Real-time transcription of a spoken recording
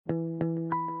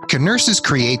Can nurses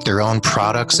create their own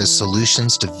products as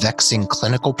solutions to vexing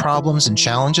clinical problems and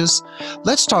challenges?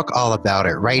 Let's talk all about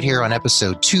it right here on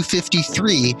episode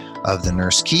 253 of The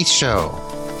Nurse Keith Show.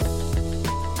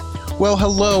 Well,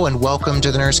 hello and welcome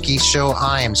to The Nurse Keith Show.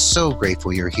 I am so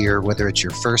grateful you're here, whether it's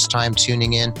your first time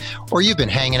tuning in or you've been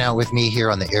hanging out with me here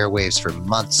on the airwaves for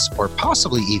months or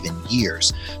possibly even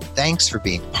years. Thanks for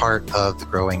being part of the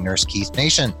growing Nurse Keith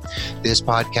Nation. This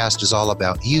podcast is all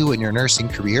about you and your nursing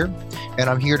career, and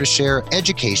I'm here to share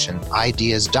education,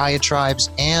 ideas,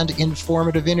 diatribes, and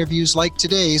informative interviews like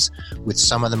today's with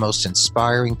some of the most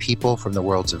inspiring people from the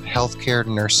worlds of healthcare,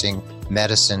 nursing,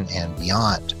 medicine, and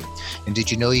beyond. And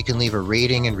did you know you can leave a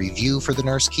rating and review for the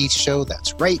Nurse Keith Show?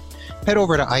 That's right. Head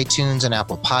over to iTunes and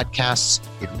Apple Podcasts.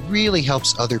 It really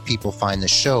helps other people find the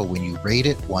show when you rate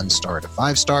it 1 star to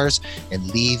 5 stars and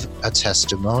leave a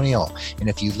testimonial. And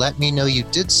if you let me know you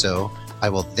did so, I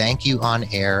will thank you on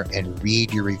air and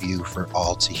read your review for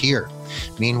all to hear.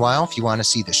 Meanwhile, if you want to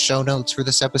see the show notes for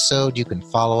this episode, you can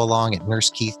follow along at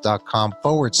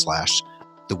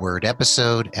nursekeith.com/the word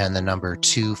episode and the number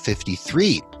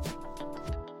 253.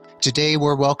 Today,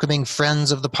 we're welcoming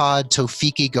friends of the pod,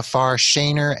 Tofiki Ghaffar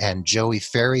Shaner and Joey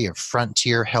Ferry of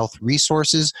Frontier Health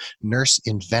Resources, nurse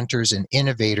inventors and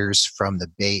innovators from the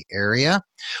Bay Area.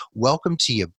 Welcome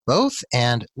to you both,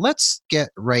 and let's get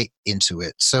right into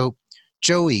it. So,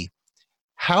 Joey,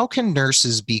 how can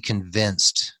nurses be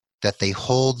convinced that they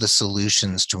hold the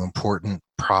solutions to important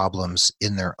problems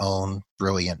in their own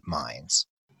brilliant minds?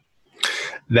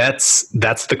 That's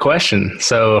the question.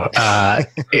 So,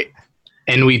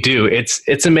 and we do.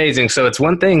 It's amazing. So it's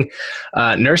one thing,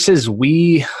 nurses,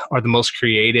 we are the most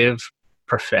creative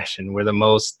profession. We're the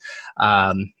most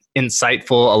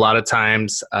insightful a lot of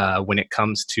times when it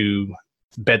comes to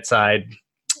bedside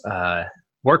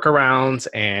workarounds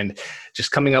and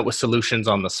just coming up with solutions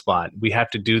on the spot. We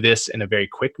have to do this in a very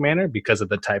quick manner because of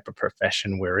the type of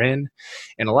profession we're in.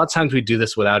 And a lot of times we do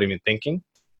this without even thinking.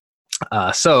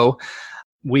 So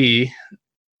we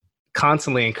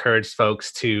constantly encourage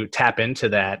folks to tap into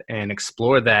that and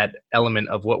explore that element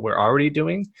of what we're already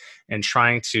doing and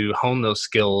trying to hone those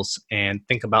skills and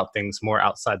think about things more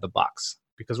outside the box.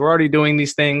 Because we're already doing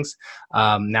these things,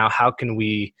 now how can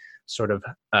we sort of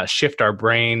shift our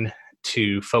brain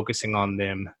to focusing on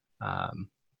them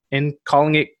and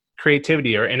calling it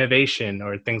creativity or innovation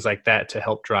or things like that to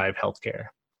help drive healthcare.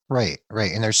 Right.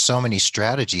 And there's so many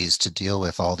strategies to deal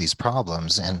with all these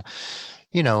problems. And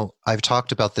you know, I've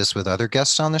talked about this with other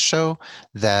guests on the show,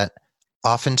 that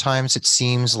oftentimes it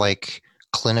seems like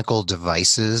clinical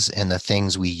devices and the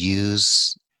things we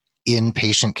use in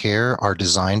patient care are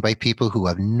designed by people who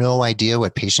have no idea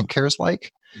what patient care is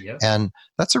like. Yep. And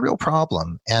that's a real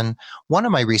problem. And one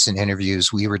of my recent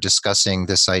interviews, we were discussing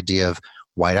this idea of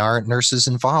why aren't nurses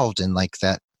involved in like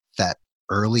that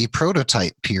early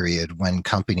prototype period when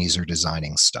companies are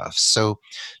designing stuff. So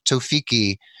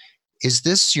Tofiki, is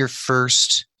this your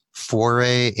first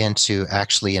foray into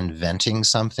actually inventing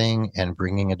something and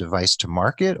bringing a device to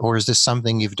market, or is this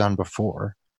something you've done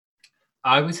before?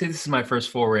 I would say this is my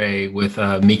first foray with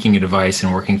making a device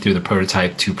and working through the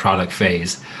prototype to product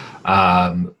phase.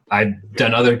 I've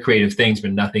done other creative things, but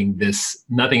nothing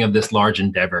of this large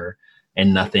endeavor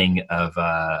and nothing of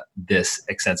this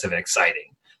extensive and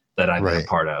exciting that I've been a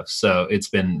part of. So it's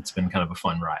been kind of a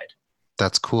fun ride.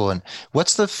 That's cool. And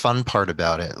what's the fun part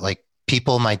about it? Like,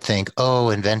 people might think, oh,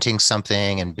 inventing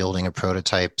something and building a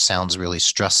prototype sounds really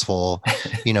stressful,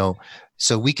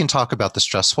 so we can talk about the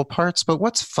stressful parts, but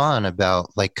what's fun about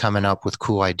like coming up with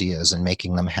cool ideas and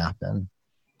making them happen?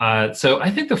 So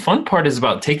I think the fun part is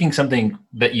about taking something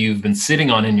that you've been sitting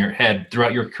on in your head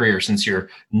throughout your career since your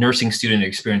nursing student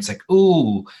experience, like,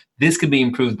 ooh, this could be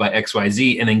improved by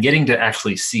XYZ, and then getting to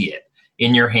actually see it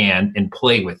in your hand and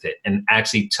play with it and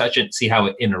actually touch it, see how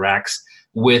it interacts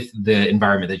with the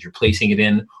environment that you're placing it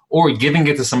in, or giving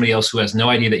it to somebody else who has no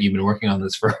idea that you've been working on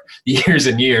this for years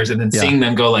and years, and then seeing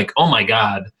them go like, oh my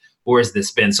God, where has this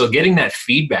been? So getting that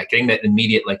feedback, getting that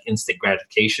immediate, like instant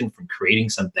gratification from creating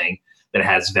something that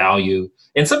has value.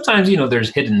 And sometimes,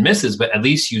 there's hit and misses, but at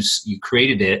least you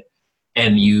created it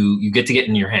and you get to get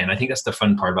in your hand. I think that's the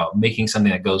fun part about making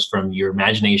something that goes from your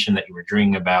imagination that you were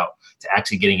dreaming about to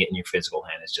actually getting it in your physical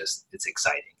hand. It's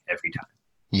exciting every time.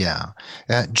 Yeah.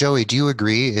 Joey, do you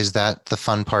agree? Is that the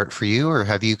fun part for you, or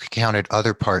have you counted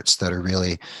other parts that are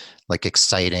really like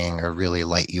exciting or really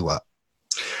light you up?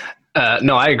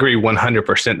 No, I agree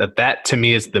 100% that to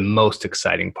me is the most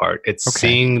exciting part. It's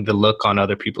seeing the look on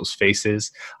other people's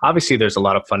faces. Obviously, there's a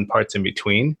lot of fun parts in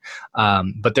between,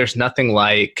 but there's nothing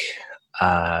like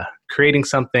creating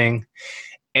something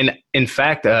And in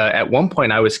fact, at one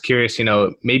point I was curious,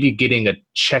 maybe getting a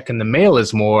check in the mail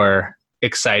is more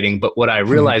exciting. But what I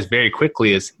realized very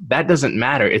quickly is that doesn't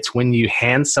matter. It's when you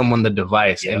hand someone the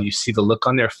device and you see the look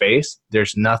on their face,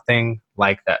 there's nothing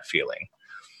like that feeling.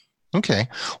 Okay.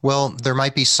 Well, there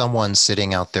might be someone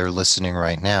sitting out there listening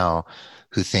right now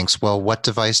who thinks, well, what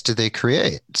device did they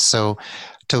create? So,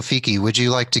 Tofiki, would you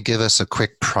like to give us a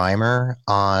quick primer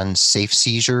on Safe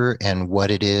Seizure and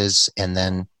what it is, and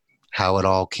then how it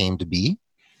all came to be?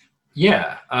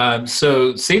 Yeah.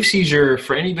 So Safe Seizure,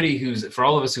 for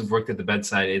all of us who've worked at the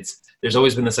bedside, there's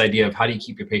always been this idea of how do you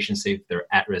keep your patients safe if they're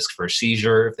at risk for a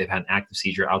seizure, if they've had an active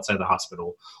seizure outside the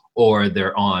hospital, or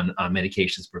they're on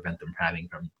medications to prevent them from having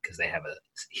them because they have a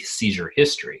seizure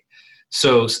history.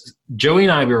 So Joey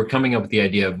and we were coming up with the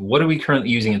idea of what are we currently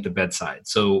using at the bedside?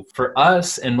 So for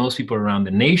us and most people around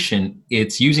the nation,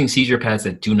 it's using seizure pads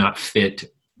that do not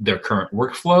fit their current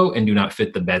workflow and do not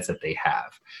fit the beds that they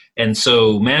have. And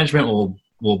so management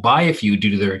will buy a few due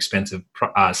to their expensive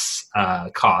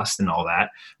cost and all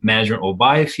that. Management will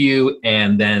buy a few,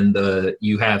 and then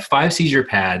you have 5 seizure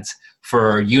pads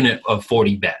for a unit of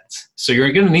 40 beds. So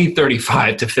you're going to need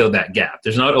 35 to fill that gap.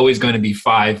 There's not always going to be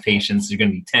 5 patients. There's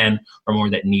going to be 10 or more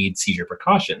that need seizure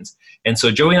precautions. And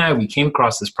so Joey and we came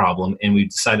across this problem, and we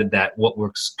decided that what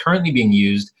was currently being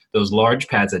used, those large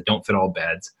pads that don't fit all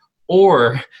beds,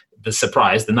 or the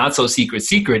surprise, the not so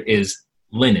secret is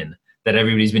linen that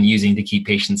everybody's been using to keep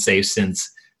patients safe since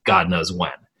God knows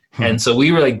when. And so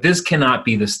we were like, this cannot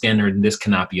be the standard, and this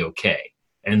cannot be okay.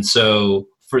 And so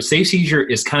for Safe Seizure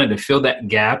is kind of to fill that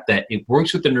gap, that it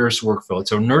works with the nurse workflow.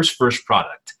 It's a nurse first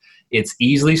product. It's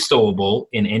easily stowable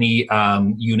in any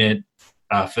unit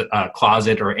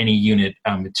closet or any unit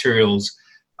materials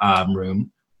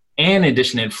room. And in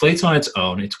addition, it floats on its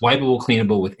own. It's wipeable,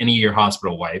 cleanable with any of your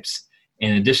hospital wipes.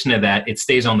 In addition to that, it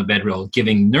stays on the bed rail,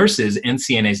 giving nurses and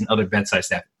CNAs and other bedside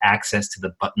staff access to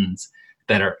the buttons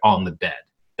that are on the bed.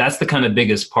 That's the kind of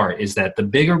biggest part, is that the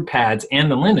bigger pads and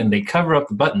the linen, they cover up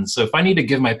the buttons. So if I need to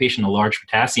give my patient a large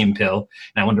potassium pill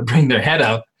and I want to bring their head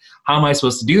up, how am I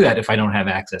supposed to do that if I don't have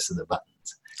access to the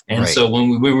buttons? And so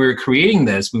when we were creating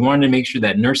this, we wanted to make sure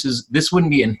that this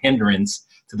wouldn't be a hindrance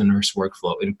to the nurse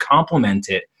workflow. It would complement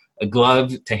it, a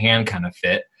glove to hand kind of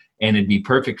fit, and it'd be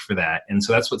perfect for that. And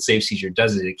so that's what Safe Seizure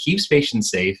does, is it keeps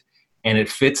patients safe, and it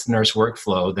fits the nurse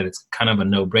workflow, that it's kind of a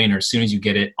no-brainer. As soon as you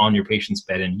get it on your patient's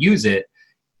bed and use it,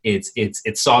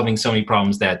 it's solving so many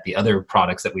problems that the other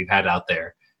products that we've had out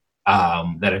there,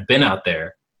 that have been out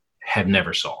there, have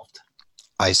never solved.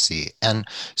 I see. And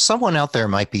someone out there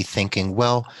might be thinking,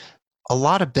 well, a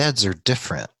lot of beds are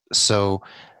different. So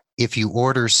if you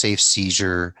order Safe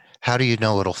Seizure, how do you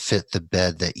know it'll fit the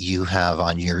bed that you have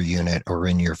on your unit or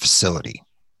in your facility?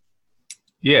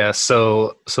 Yeah,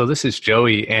 so this is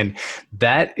Joey, and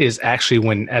that is actually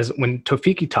when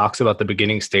Tofiki talks about the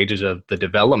beginning stages of the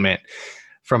development,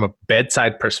 from a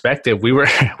bedside perspective, we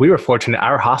were fortunate.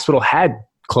 Our hospital had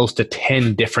close to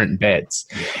 10 different beds.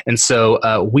 And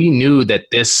so we knew that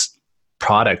this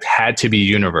product had to be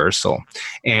universal.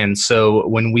 And so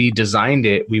when we designed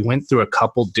it, we went through a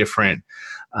couple different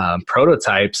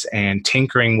prototypes and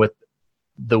tinkering with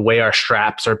the way our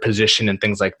straps are positioned and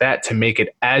things like that to make it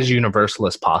as universal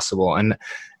as possible. And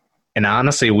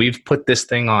honestly, we've put this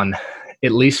thing on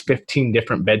at least 15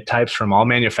 different bed types from all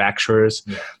manufacturers,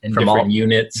 and from different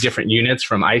units,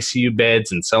 from ICU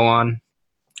beds and so on,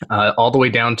 all the way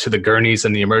down to the gurneys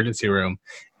in the emergency room,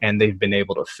 and they've been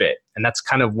able to fit. And that's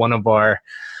kind of one of our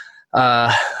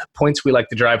points we like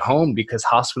to drive home, because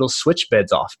hospitals switch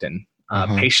beds often.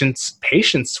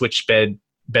 Patients switch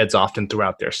beds often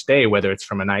throughout their stay, whether it's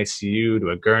from an ICU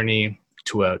to a gurney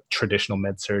to a traditional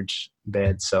med-surg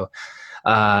bed. So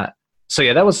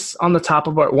yeah, that was on the top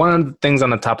of one of the things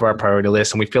on the top of our priority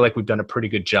list, and we feel like we've done a pretty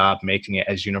good job making it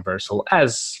as universal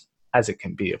as it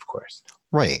can be, of course.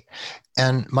 Right.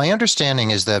 And my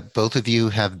understanding is that both of you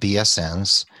have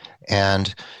BSNs.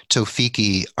 And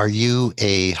Tofiki, are you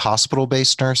a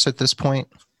hospital-based nurse at this point?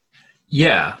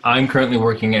 Yeah, I'm currently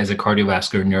working as a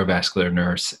cardiovascular, neurovascular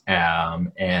nurse.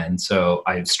 And so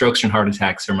strokes and heart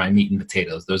attacks are my meat and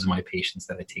potatoes. Those are my patients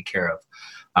that I take care of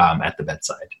at the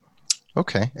bedside.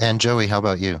 Okay. And Joey, how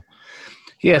about you?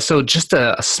 Yeah, so just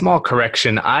a small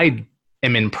correction. I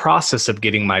am in process of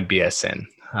getting my BSN.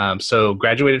 So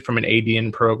graduated from an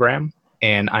ADN program,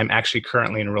 and I'm actually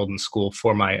currently enrolled in school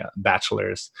for my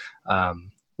bachelor's,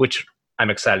 which I'm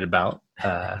excited about.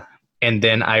 And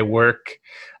then I work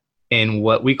in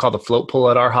what we call the float pool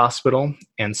at our hospital.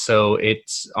 And so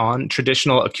it's on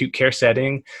traditional acute care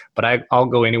setting, but I'll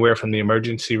go anywhere from the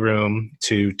emergency room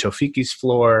to Tofiki's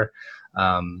floor,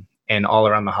 and all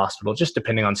around the hospital, just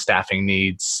depending on staffing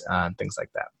needs, things like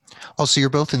that. Oh, so you're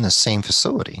both in the same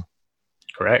facility.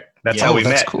 Correct. That's how we met.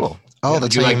 That's cool. Oh,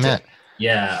 that's how you met.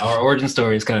 Yeah, our origin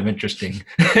story is kind of interesting.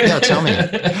 Yeah, tell me.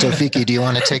 Tofiki, do you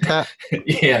want to take that?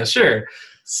 Yeah, sure.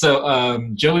 So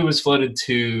Joey was floated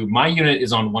to, my unit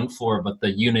is on one floor, but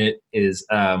the unit is,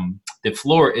 the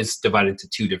floor is divided into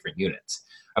 2 different units.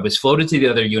 I was floated to the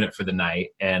other unit for the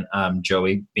night, and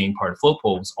Joey, being part of float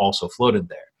pool, was also floated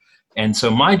there. And so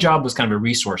my job was kind of a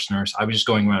resource nurse. I was just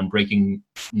going around breaking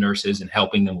nurses and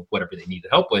helping them with whatever they needed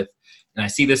help with. And I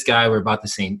see this guy, we're about the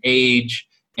same age,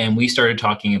 and we started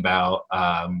talking about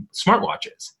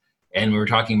smartwatches. And we were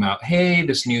talking about, hey,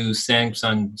 this new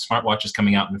Samsung smartwatch is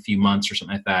coming out in a few months or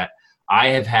something like that.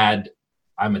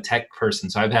 I'm a tech person,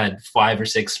 so I've had 5 or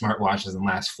 6 smartwatches in the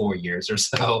last 4 years or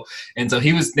so. And so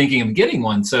he was thinking of getting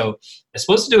one. So as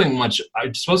opposed to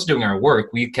doing our work,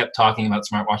 we kept talking about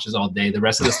smartwatches all day. The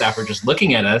rest of the staff were just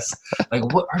looking at us like,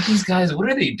 what are these guys?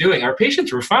 What are they doing? Our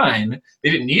patients were fine.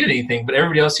 They didn't need anything. But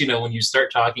everybody else, when you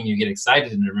start talking, you get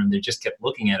excited in the room. They just kept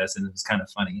looking at us, and it was kind of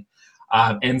funny.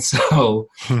 And so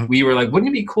we were like, wouldn't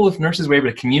it be cool if nurses were able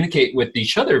to communicate with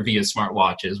each other via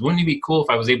smartwatches? Wouldn't it be cool if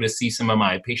I was able to see some of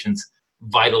my patients'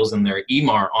 vitals and their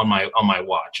EMR on my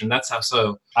watch? And that's how,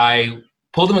 so I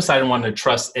pulled him aside and wanted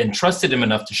to trusted him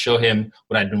enough to show him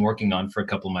what I'd been working on for a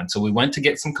couple of months. So we went to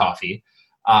get some coffee,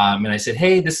 and I said,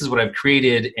 hey, this is what I've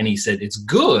created. And he said, it's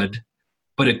good,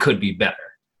 but it could be better.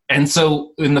 And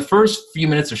so in the first few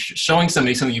minutes of showing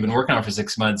somebody something you've been working on for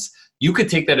 6 months, you could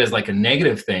take that as like a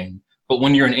negative thing. But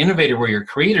when you're an innovator, where you're a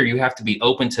creator, you have to be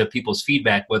open to people's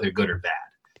feedback, whether good or bad.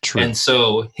 True. And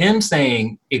so him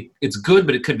saying it's good,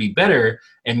 but it could be better,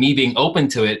 and me being open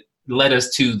to it, led us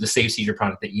to the Safe Seizure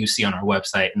product that you see on our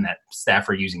website and that staff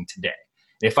are using today.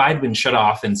 If I'd been shut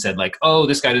off and said like, oh,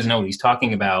 this guy doesn't know what he's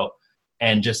talking about,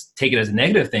 and just take it as a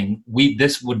negative thing,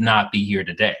 this would not be here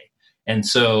today. And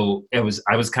so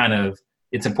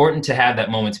it's important to have that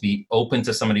moment to be open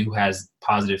to somebody who has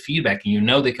positive feedback, and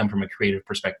they come from a creative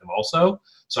perspective also.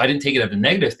 So I didn't take it as a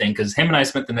negative thing, because him and I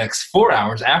spent the next 4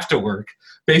 hours after work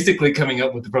basically coming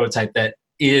up with the prototype that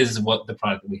is what the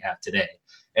product that we have today.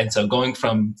 And so going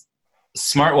from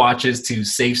smartwatches to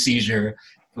Safe Seizure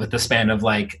with the span of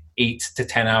like 8 to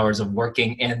 10 hours of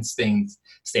working and staying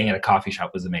at a coffee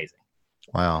shop was amazing.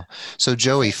 Wow. So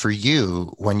Joey, for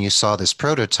you, when you saw this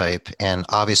prototype, and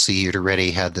obviously you'd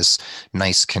already had this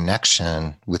nice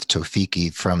connection with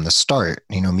Tofiki from the start,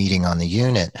 meeting on the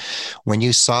unit, when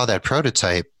you saw that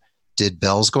prototype, did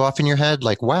bells go off in your head?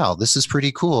 Like, wow, this is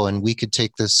pretty cool, and we could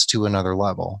take this to another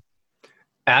level.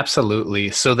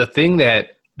 Absolutely. So the thing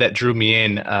that drew me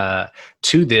in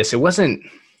to this,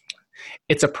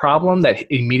 it's a problem that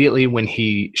immediately when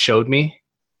he showed me,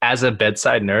 as a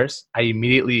bedside nurse,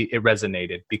 it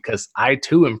resonated, because I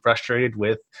too am frustrated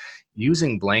with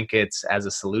using blankets as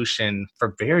a solution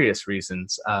for various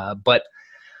reasons. But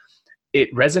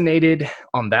it resonated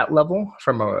on that level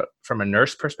from a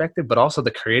nurse perspective, but also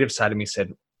the creative side of me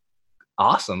said,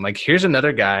 awesome. Like, here's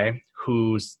another guy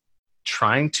who's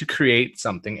trying to create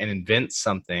something and invent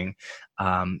something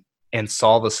and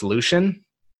solve a solution.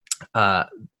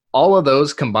 All of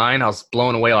those combined, I was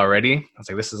blown away already. I was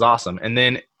like, this is awesome. And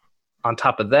then on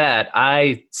top of that,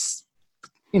 I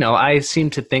seem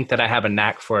to think that I have a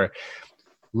knack for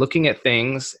looking at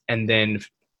things and then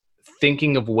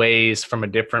thinking of ways from a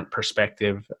different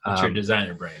perspective. It's your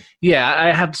designer brain. Yeah,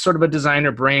 I have sort of a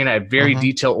designer brain. I'm very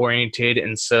detail oriented.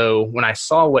 And so when I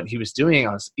saw what he was doing,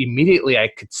 I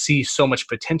could see so much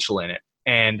potential in it.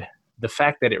 And the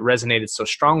fact that it resonated so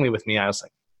strongly with me, I was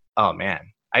like, oh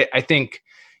man, I think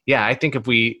if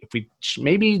we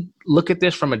maybe look at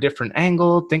this from a different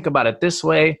angle, think about it this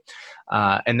way.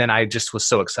 And then I just was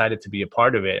so excited to be a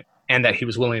part of it, and that he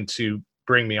was willing to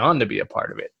bring me on to be a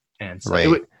part of it. And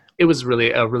so it was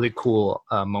really a really cool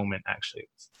moment, actually.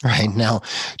 Right. Now,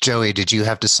 Joey, did you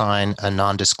have to sign a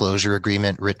non-disclosure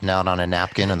agreement written out on a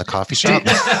napkin in the coffee shop?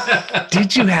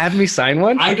 Did you have me sign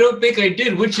one? I don't think I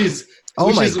did, which is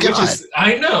God.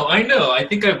 I know. I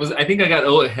think I got,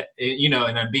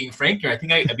 and I'm being frank here, I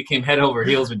think I became head over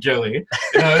heels with Joey.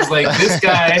 And I was like, this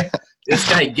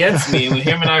guy gets me, and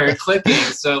him and I are clicking.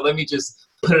 So let me just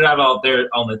put it out there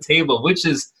on the table, which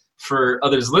is, for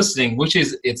others listening,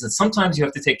 sometimes you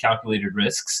have to take calculated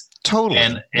risks. Totally.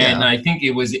 And I think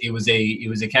it was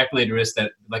a calculated risk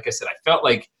that, like I said, I felt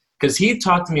like, because he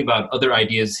talked to me about other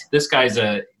ideas. This guy's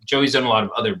Joey's done a lot of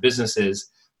other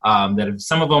businesses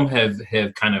some of them have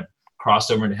kind of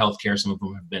crossed over into healthcare. Some of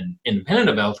them have been independent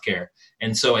of healthcare.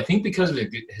 And so I think because of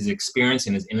his experience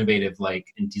and his innovative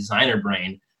and designer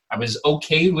brain, I was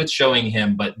okay with showing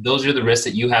him, but those are the risks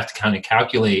that you have to kind of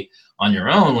calculate on your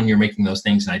own when you're making those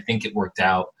things. And I think it worked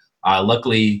out.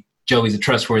 Luckily, Joey's a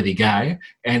trustworthy guy,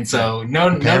 and so no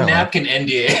napkin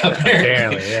NDA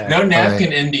apparently. No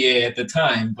napkin NDA at the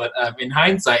time, but in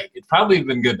hindsight, it's probably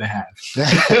been good to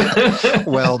have.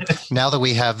 Well, now that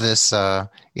we have this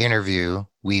interview,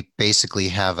 we basically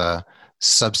have a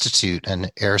substitute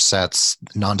and AirSat's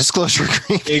non-disclosure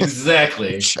agreement.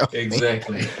 Exactly.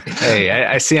 Hey,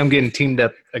 I see I'm getting teamed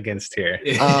up against here.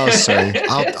 Oh, sorry.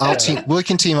 We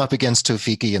can team up against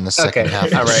Tofiki in the second half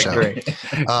of the show. All right,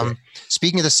 great.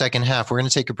 Speaking of the second half, we're going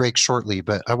to take a break shortly,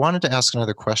 but I wanted to ask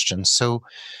another question. So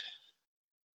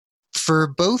for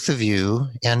both of you,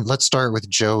 and let's start with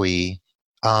Joey,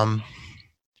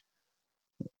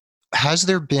 has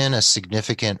there been a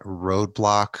significant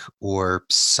roadblock or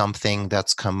something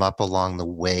that's come up along the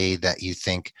way that you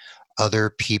think other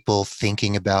people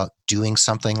thinking about doing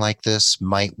something like this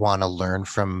might want to learn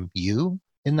from you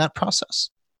in that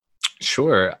process?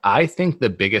 Sure. I think the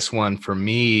biggest one for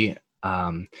me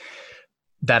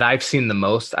that I've seen the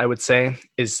most, I would say,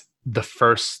 is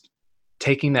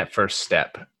taking that first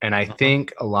step. And I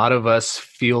think a lot of us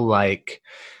feel like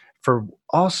for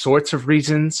all sorts of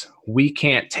reasons, we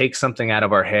can't take something out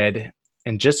of our head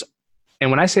and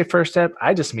when I say first step,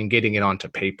 I just mean getting it onto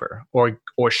paper or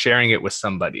sharing it with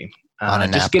somebody. On a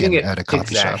just napkin getting it at a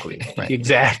coffee shop. Right.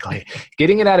 Exactly.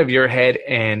 Getting it out of your head.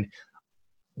 And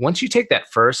once you take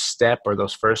that first step or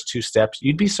those first two steps,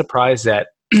 you'd be surprised at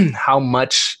how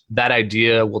much that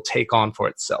idea will take on for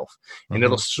itself. And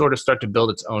it'll sort of start to build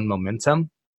its own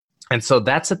momentum. And so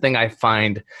that's the thing I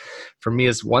find for me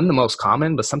is one, the most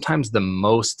common, but sometimes the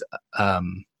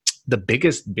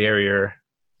biggest barrier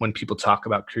when people talk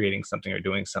about creating something or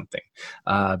doing something.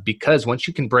 Because once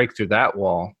you can break through that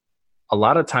wall, a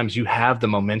lot of times you have the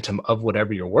momentum of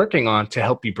whatever you're working on to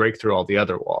help you break through all the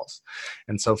other walls.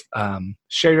 And so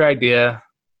share your idea,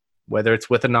 whether it's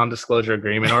with a non-disclosure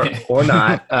agreement or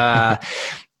not.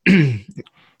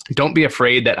 Don't be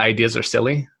afraid that ideas are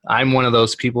silly. I'm one of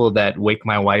those people that wake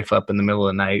my wife up in the middle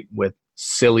of the night with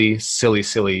silly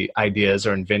ideas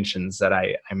or inventions that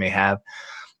I may have.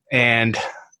 And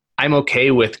I'm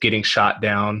okay with getting shot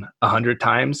down 100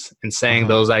 times and saying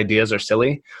those ideas are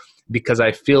silly, because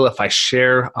I feel if I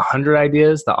share 100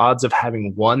 ideas, the odds of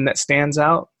having one that stands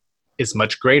out is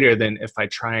much greater than if I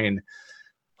try and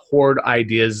hoard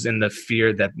ideas in the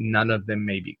fear that none of them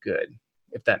may be good,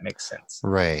 if that makes sense.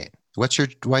 Right. What's your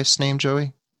wife's name,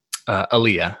 Joey?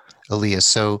 Aaliyah. Aaliyah.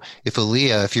 So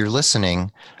if you're listening,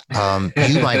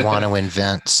 you might want to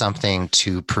invent something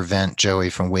to prevent Joey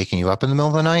from waking you up in the middle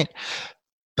of the night.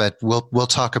 But we'll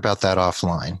talk about that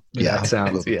offline. Yeah, that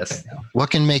sounds, yes. What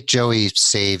can make Joey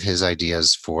save his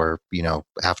ideas for,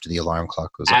 after the alarm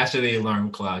clock goes off? After the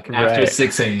alarm clock, after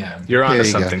 6 a.m. You're onto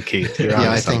something, Keith.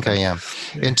 I think I am.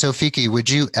 And Tofiki, would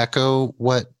you echo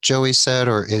what Joey said,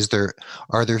 or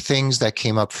are there things that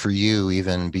came up for you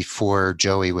even before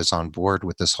Joey was on board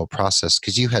with this whole process?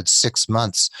 Because you had 6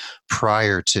 months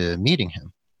prior to meeting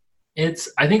him.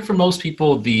 I think for most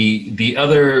people, the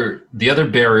other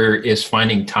barrier is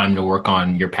finding time to work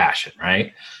on your passion,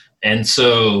 right? And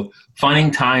so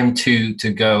finding time to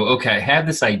go, okay, I have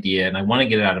this idea and I want to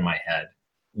get it out of my head.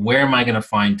 Where am I going to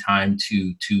find time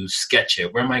to sketch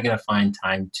it? Where am I going to find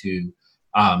time to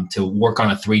work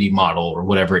on a 3D model or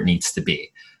whatever it needs to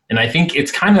be? And I think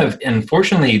it's kind of,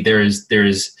 unfortunately,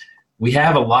 we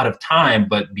have a lot of time,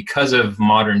 but because of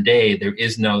modern day,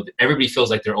 everybody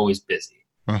feels like they're always busy.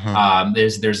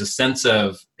 There's a sense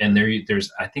of, and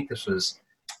there's I think this was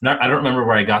not, I don't remember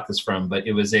where I got this from, but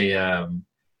it was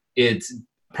it's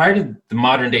prior to the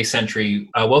modern day century,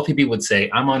 wealthy people would say,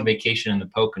 I'm on vacation in the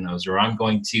Poconos, or I'm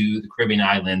going to the Caribbean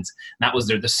islands. And that was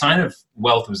the sign of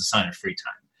wealth was a sign of free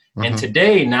time. And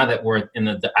today, now that we're in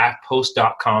the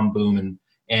post.com boom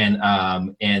and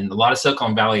a lot of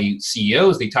Silicon Valley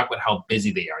CEOs, they talk about how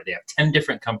busy they are. They have 10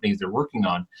 different companies they're working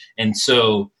on. And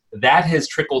so that has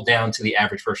trickled down to the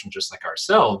average person just like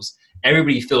ourselves.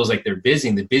 Everybody feels like they're busy,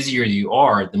 and the busier you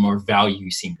are, the more value you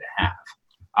seem to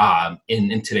have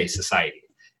in today's society.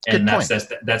 And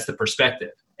that's the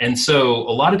perspective. And so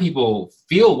a lot of people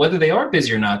feel, whether they are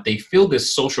busy or not, they feel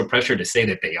this social pressure to say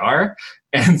that they are.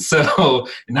 And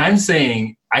I'm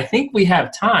saying, I think we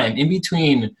have time in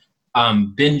between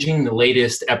binging the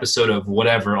latest episode of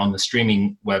whatever on the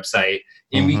streaming website,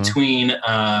 in between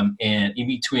our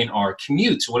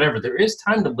commutes, whatever. There is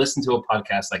time to listen to a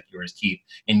podcast like yours, Keith,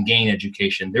 and gain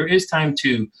education. There is time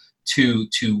to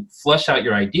flesh out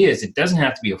your ideas. It doesn't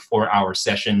have to be a 4-hour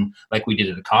session like we did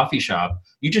at a coffee shop.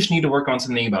 You just need to work on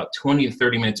something about 20 to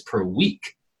 30 minutes per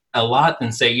week. a lot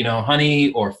and say,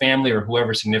 honey or family or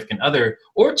whoever significant other,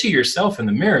 or to yourself in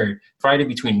the mirror, Friday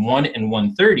between 1 and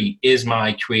 1:30 is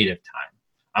my creative time.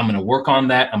 I'm going to work on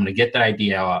that. I'm going to get that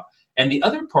idea out. And the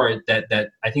other part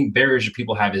that I think barriers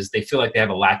people have is they feel like they have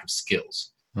a lack of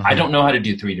skills. Mm-hmm. I don't know how to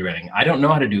do 3D rendering. I don't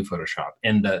know how to do Photoshop.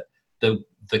 And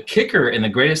the kicker and the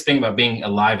greatest thing about being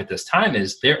alive at this time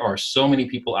is there are so many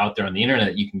people out there on the internet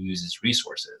that you can use as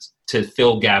resources to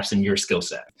fill gaps in your skill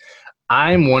set.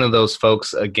 I'm one of those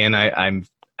folks. Again, I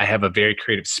have a very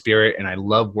creative spirit, and I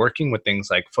love working with things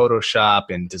like Photoshop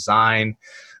and design.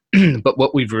 But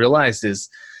what we've realized is,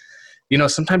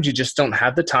 sometimes you just don't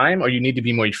have the time, or you need to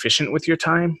be more efficient with your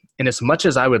time. And as much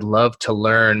as I would love to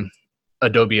learn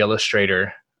Adobe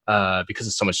Illustrator, because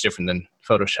it's so much different than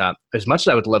Photoshop, as much as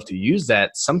I would love to use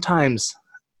that, sometimes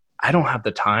I don't have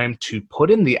the time to put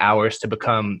in the hours to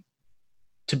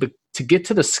get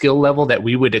to the skill level that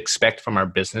we would expect from our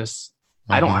business.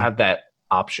 Mm-hmm. I don't have that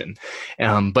option.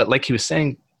 But like he was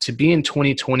saying, to be in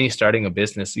 2020 starting a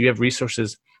business, you have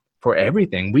resources for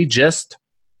everything. We just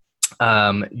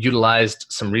utilized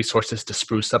some resources to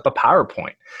spruce up a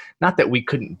PowerPoint. Not that we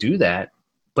couldn't do that,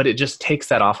 but it just takes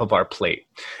that off of our plate.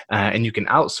 And you can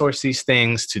outsource these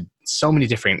things to so many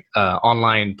different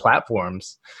online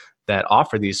platforms that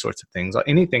offer these sorts of things.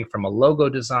 Anything from a logo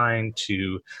design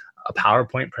to a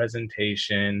PowerPoint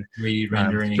presentation, 3D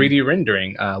rendering. 3D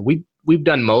rendering. We've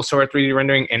done most of our 3D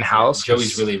rendering in-house. Yeah,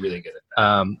 Joey's really, really good at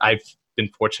that. I've been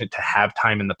fortunate to have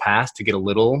time in the past to get a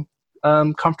little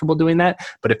comfortable doing that.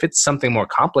 But if it's something more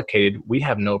complicated, we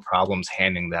have no problems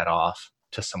handing that off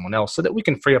to someone else so that we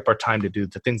can free up our time to do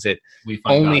the things that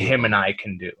only him and I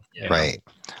can do. Yeah. Right.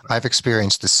 I've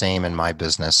experienced the same in my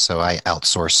business. So I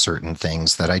outsource certain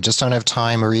things that I just don't have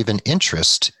time or even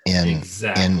interest in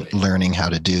learning how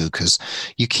to do, because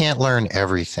you can't learn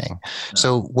everything. No.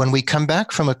 So when we come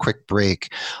back from a quick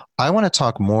break, I want to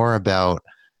talk more about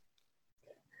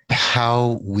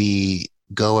how we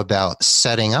go about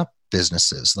setting up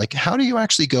businesses. Like, how do you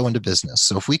actually go into business?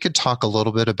 So if we could talk a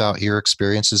little bit about your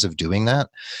experiences of doing that,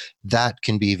 that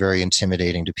can be very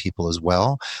intimidating to people as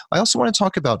well. I also want to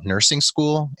talk about nursing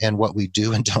school and what we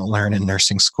do and don't learn in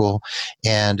nursing school.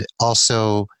 And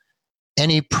also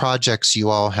any projects you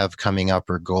all have coming up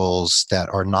or goals that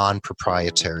are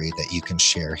non-proprietary that you can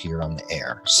share here on the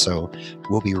air. So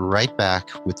we'll be right back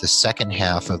with the second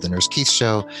half of the Nurse Keith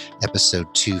Show,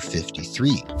 episode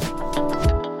 253.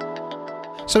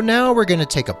 So now we're going to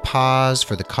take a pause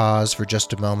for the cause for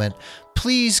just a moment.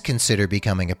 Please consider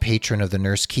becoming a patron of the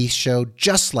Nurse Keith Show,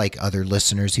 just like other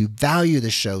listeners who value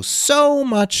the show so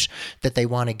much that they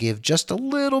want to give just a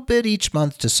little bit each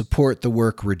month to support the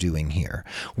work we're doing here.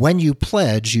 When you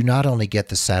pledge, you not only get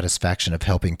the satisfaction of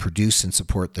helping produce and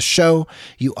support the show,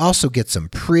 you also get some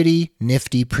pretty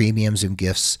nifty premiums and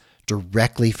gifts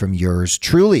directly from yours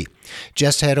truly.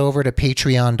 Just head over to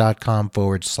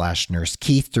patreon.com/Nurse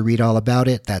Keith to read all about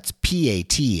it. That's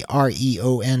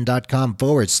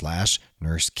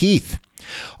patreon.com/Nurse Keith.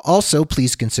 Also,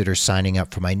 please consider signing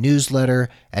up for my newsletter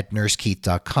at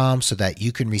nursekeith.com so that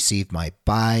you can receive my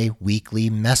bi-weekly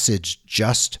message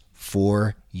just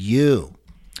for you.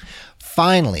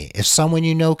 Finally, if someone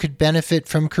you know could benefit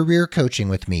from career coaching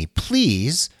with me,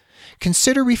 please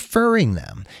consider referring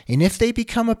them. And if they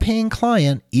become a paying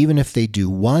client, even if they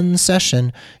do one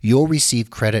session, you'll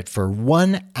receive credit for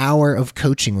 1 hour of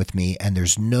coaching with me, and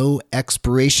there's no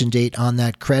expiration date on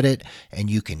that credit,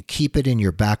 and you can keep it in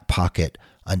your back pocket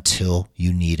until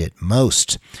you need it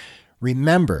most.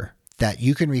 Remember that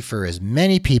you can refer as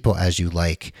many people as you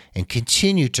like and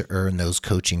continue to earn those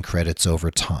coaching credits over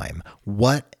time.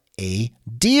 What a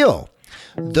deal!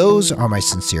 Those are my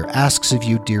sincere asks of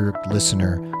you, dear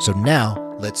listener. So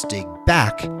now let's dig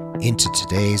back into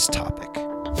today's topic.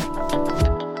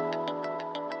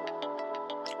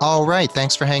 All right.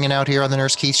 Thanks for hanging out here on the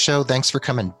Nurse Keith Show. Thanks for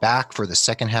coming back for the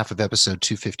second half of episode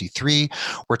 253.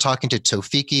 We're talking to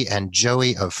Tofiki and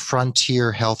Joey of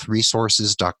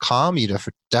FrontierHealthResources.com. You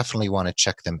definitely want to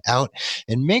check them out.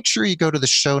 And make sure you go to the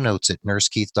show notes at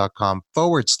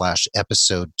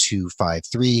nursekeith.com/episode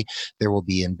 253. There will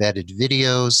be embedded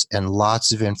videos and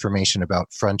lots of information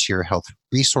about Frontier Health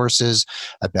Resources,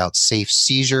 about Safe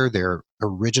Seizure, their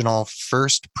original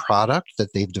first product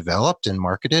that they've developed and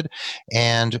marketed,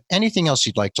 and anything else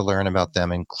you'd like to learn about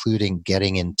them, including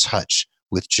getting in touch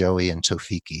with Joey and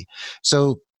Tofiki.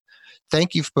 So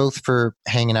thank you both for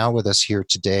hanging out with us here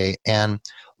today. And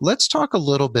let's talk a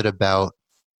little bit about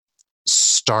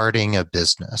starting a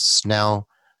business. Now,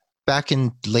 back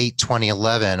in late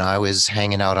 2011, I was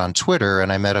hanging out on Twitter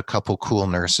and I met a couple cool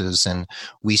nurses, and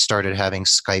we started having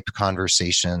Skype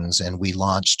conversations, and we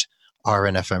launched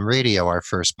RNFM Radio, our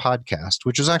first podcast,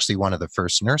 which was actually one of the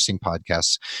first nursing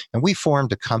podcasts. And we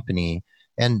formed a company,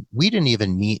 and we didn't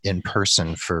even meet in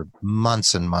person for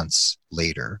months and months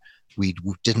later. We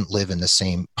didn't live in the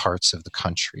same parts of the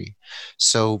country.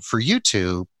 So for you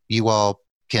two, you all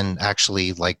can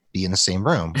actually like be in the same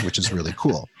room, which is really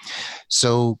cool.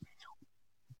 So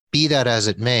be that as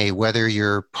it may, whether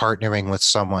you're partnering with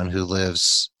someone who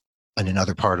lives in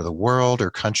another part of the world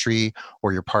or country,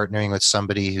 or you're partnering with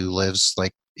somebody who lives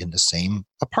like in the same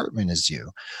apartment as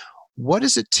you, what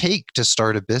does it take to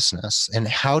start a business, and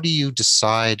how do you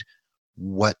decide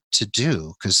what to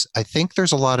do? Because I think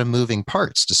there's a lot of moving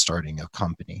parts to starting a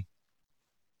company.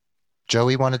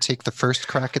 Joey, want to take the first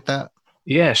crack at that?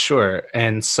 Yeah, sure.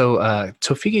 And so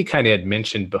Tofiki kind of had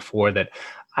mentioned before that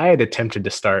I had attempted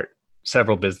to start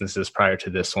several businesses prior to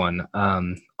this one.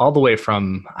 All the way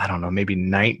from, I don't know, maybe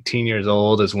 19 years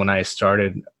old is when I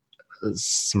started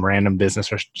some random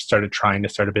business or started trying to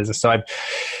start a business. So I've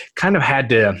kind of had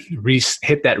to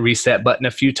hit that reset button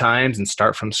a few times and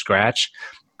start from scratch.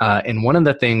 And one of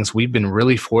the things we've been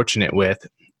really fortunate with,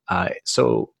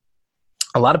 so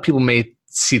a lot of people may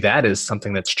see that as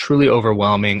something that's truly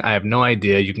overwhelming. I have no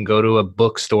idea. You can go to a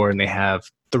bookstore and they have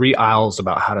 3 aisles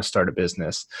about how to start a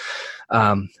business.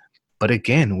 But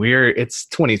again, it's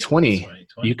 2020.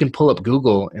 You can pull up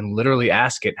Google and literally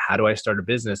ask it, how do I start a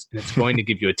business? And it's going to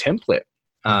give you a template.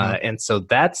 And so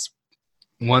that's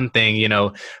one thing,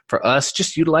 for us,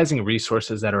 just utilizing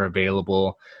resources that are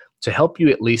available to help you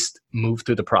at least move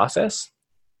through the process,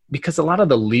 because a lot of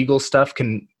the legal stuff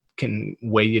can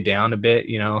weigh you down a bit.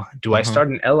 Do I start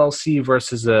an LLC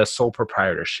versus a sole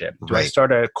proprietorship? Do I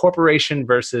start a corporation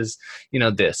versus,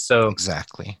 this? So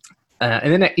exactly.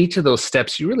 And then at each of those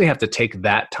steps, you really have to take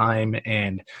that time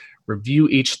and review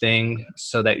each thing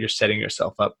so that you're setting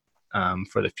yourself up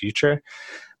for the future.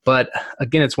 But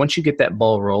again, it's once you get that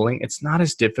ball rolling, it's not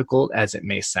as difficult as it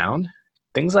may sound.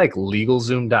 Things like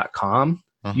LegalZoom.com,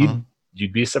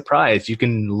 you'd be surprised. You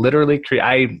can literally create.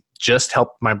 I just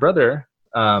helped my brother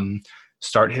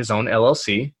start his own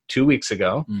LLC 2 weeks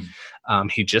ago.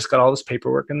 He just got all this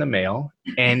paperwork in the mail,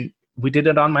 and we did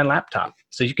it on my laptop.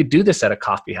 So you could do this at a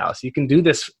coffee house. You can do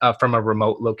this from a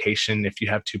remote location if you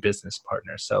have 2 business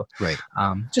partners. So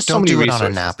just don't so many do it resources.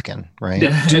 on a napkin, right?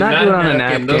 Do not do it on a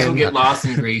napkin. Those will get lost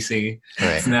and greasy.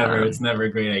 Right. It's never a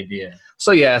great idea.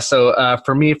 So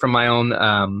for me, from my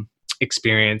own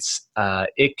experience,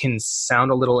 it can sound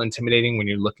a little intimidating when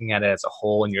you're looking at it as a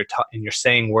whole, and you're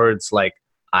saying words like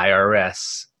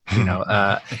IRS.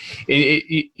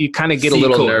 You kind of get a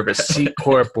little nervous. C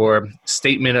Corp or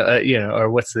statement, or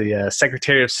what's the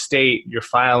Secretary of State, you're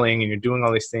filing and you're doing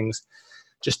all these things,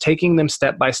 just taking them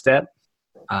step by step.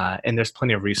 And there's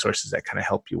plenty of resources that kind of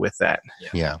help you with that.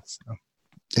 Yeah. So.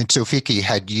 And Tofiki,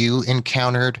 had you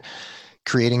encountered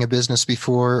creating a business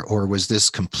before, or was this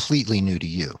completely new to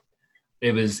you?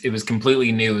 It was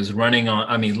completely new. It was learning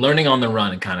on the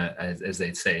run, kind of, as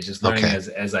they'd say, just learning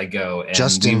as I go. And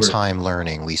just in time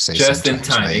learning, we say. Just in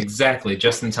time, right? Exactly.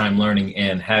 Just in time learning,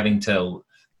 and having to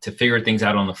figure things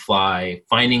out on the fly,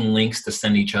 finding links to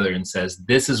send each other and says,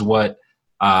 this is what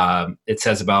it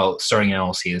says about starting an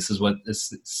LLC. This is what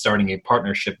starting a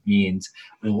partnership means.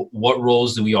 What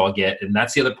roles do we all get? And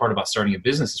that's the other part about starting a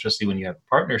business, especially when you have a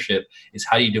partnership, is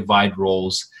how do you divide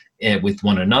roles with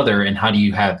one another, and are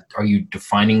you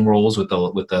defining roles with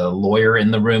the lawyer in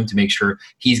the room to make sure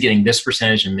he's getting this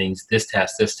percentage and means this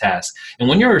task. And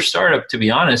when you're a startup, to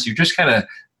be honest, you're just kind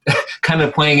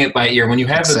of playing it by ear. When you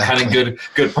have a kind of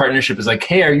good partnership, it's like,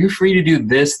 hey, are you free to do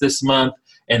this month,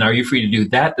 and are you free to do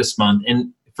that this month?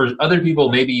 And for other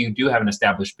people, maybe you do have an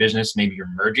established business, maybe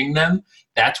you're merging them.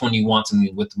 That's when you want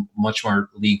something with much more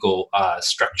legal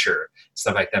structure,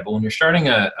 stuff like that. But when you're starting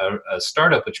a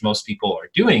startup, which most people are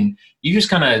doing, you just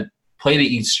kind of play to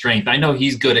each strength. I know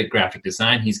he's good at graphic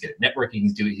design. He's good at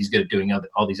networking. He's good at doing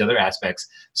all these other aspects.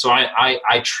 So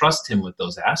I trust him with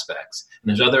those aspects. And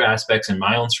there's other aspects in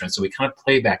my own strengths. So we kind of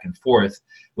play back and forth.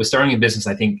 With starting a business,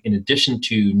 I think in addition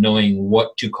to knowing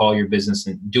what to call your business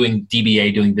and doing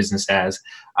DBA, doing business as,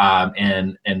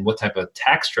 and what type of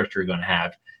tax structure you're going to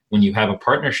have, when you have a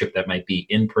partnership that might be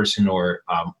in person or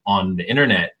on the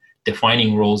internet,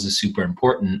 defining roles is super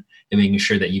important, and making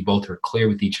sure that you both are clear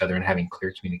with each other and having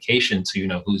clear communication so you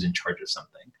know who's in charge of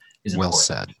something is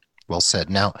important. Well said.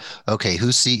 Now, okay,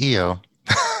 who's CEO?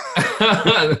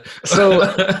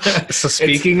 So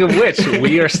speaking of which,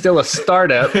 we are still a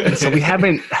startup, and so we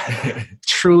haven't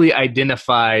truly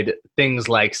identified things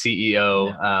like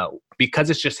CEO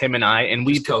because it's just him and I, and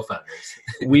we co-founders.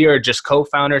 We are just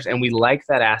co-founders, and we like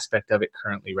that aspect of it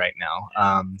currently right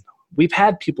now. we've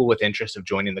had people with interest of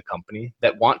joining the company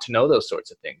that want to know those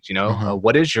sorts of things.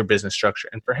 What is your business structure?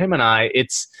 And for him and I,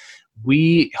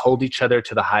 we hold each other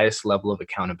to the highest level of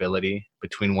accountability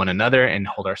between one another and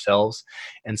hold ourselves.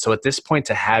 And so at this point,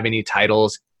 to have any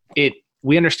titles,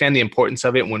 we understand the importance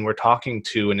of it when we're talking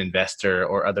to an investor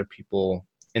or other people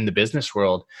in the business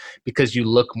world, because you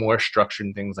look more structured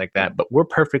and things like that. But we're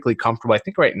perfectly comfortable, I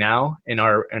think, right now in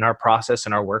our process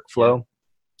and our workflow,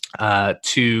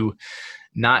 to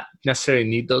not necessarily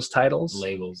need those titles,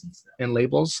 labels and stuff. And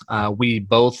labels. We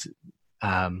both,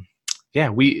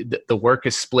 the work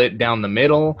is split down the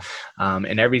middle,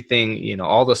 and everything,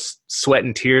 all the sweat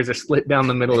and tears are split down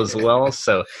the middle as well.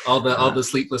 So all the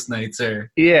sleepless nights are.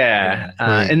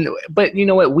 Right. But you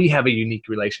know what? We have a unique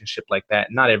relationship like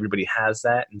that. Not everybody has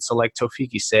that. And so like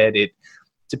Tofiki said,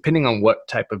 depending on what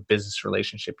type of business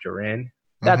relationship you're in,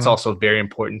 that's also very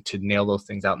important to nail those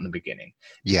things out in the beginning.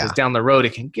 Yeah. Because down the road,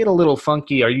 it can get a little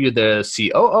funky. Are you the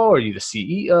COO? Are you the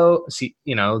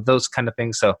CEO? Those kind of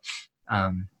things. So,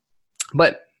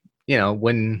 but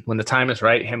when the time is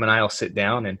right, him and I will sit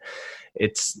down, and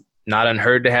it's not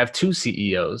unheard to have two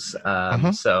CEOs.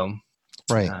 So,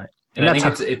 right. And I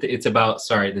think it's about,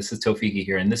 sorry, this is Tofiki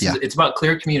here. And it's about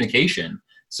clear communication.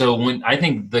 So I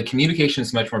think the communication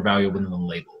is much more valuable than the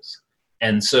labels.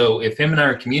 And so if him and I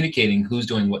are communicating who's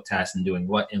doing what task and doing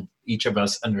what, and each of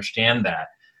us understand that,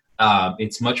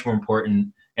 it's much more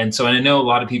important. And so, and I know a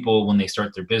lot of people, when they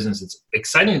start their business, it's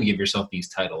exciting to give yourself these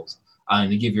titles and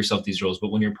to give yourself these roles. But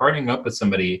when you're partnering up with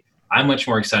somebody, I'm much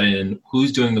more excited in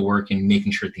who's doing the work and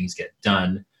making sure things get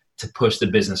done to push the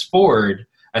business forward,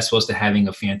 as opposed to having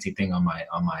a fancy thing on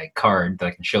my card that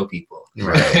I can show people.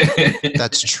 Right.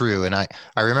 That's true. And I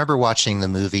remember watching the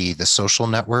movie The Social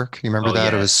Network. You remember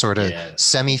that? Yes. It was sort of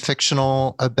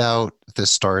semi-fictional about the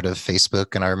start of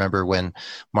Facebook. And I remember when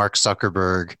Mark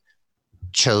Zuckerberg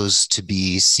chose to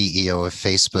be CEO of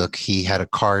Facebook, he had a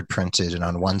card printed, and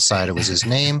on one side it was his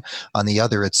name, on the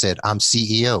other it said, "I'm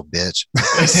CEO, bitch."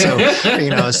 So,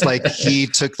 it's like he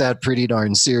took that pretty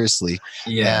darn seriously.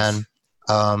 Yes.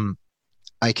 And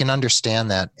I can understand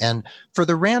that. And for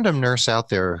the random nurse out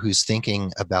there who's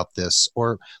thinking about this,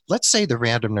 or let's say the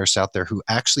random nurse out there who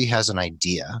actually has an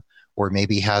idea, or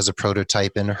maybe has a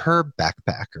prototype in her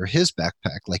backpack or his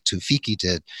backpack, like Tofiki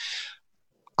did,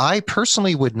 I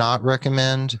personally would not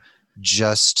recommend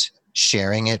just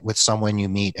sharing it with someone you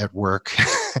meet at work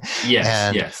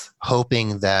and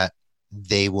hoping that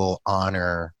they will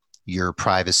honor your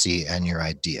privacy and your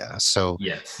idea. So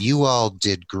you all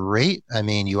did great. I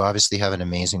mean, you obviously have an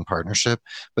amazing partnership,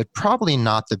 but probably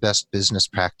not the best business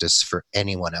practice for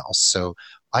anyone else. So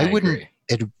I wouldn't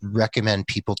recommend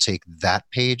people take that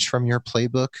page from your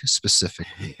playbook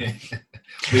specifically.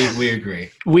 We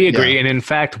agree. We agree. And in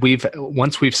fact,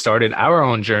 once we've started our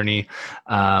own journey,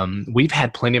 we've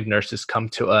had plenty of nurses come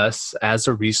to us as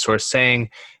a resource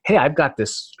saying, "Hey, I've got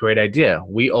this great idea."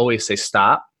 We always say,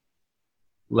 "Stop.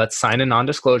 Let's sign a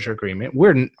non-disclosure agreement."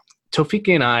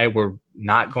 Tofiki and I were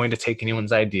not going to take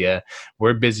anyone's idea.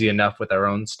 We're busy enough with our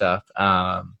own stuff.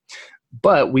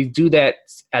 But we do that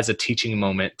as a teaching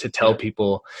moment to tell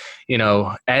people,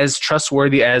 as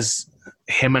trustworthy as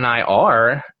him and I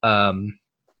are,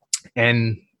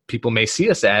 and people may see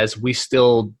us as, we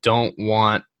still don't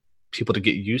want people to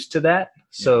get used to that.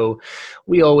 So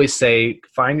we always say,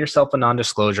 find yourself a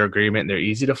non-disclosure agreement. They're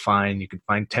easy to find. You can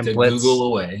find templates.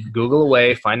 Google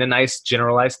away. Find a nice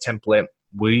generalized template.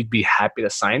 We'd be happy to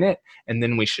sign it, and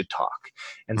then we should talk.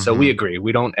 And so we agree.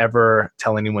 We don't ever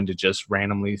tell anyone to just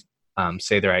randomly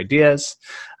say their ideas.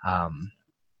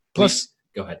 Plus,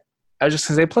 go ahead. I was just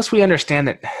going to say, plus we understand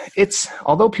that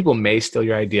although people may steal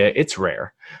your idea, it's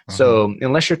rare. So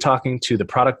unless you're talking to the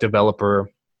product developer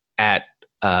at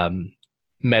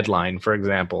Medline, for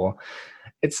example,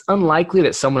 it's unlikely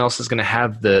that someone else is going to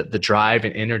have the drive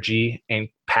and energy and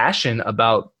passion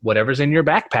about whatever's in your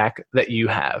backpack that you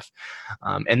have.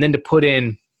 And then to put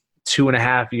in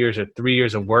 2.5 years or 3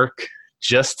 years of work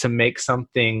just to make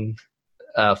something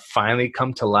finally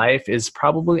come to life is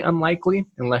probably unlikely,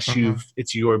 unless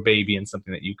it's your baby and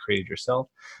something that you created yourself.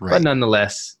 Right. But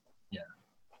nonetheless,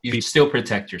 you still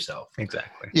protect yourself.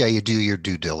 Exactly. Yeah, you do your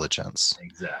due diligence.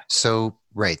 Exactly. So,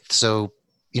 So,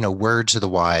 word to the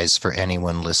wise for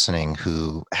anyone listening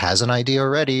who has an idea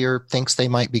already or thinks they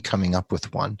might be coming up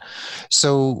with one.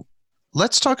 So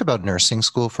let's talk about nursing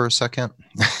school for a second.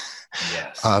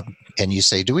 Yes. And you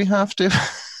say, do we have to?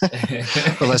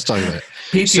 Well, let's talk about it.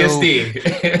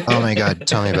 PTSD. Oh my God,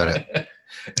 tell me about it.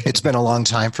 It's been a long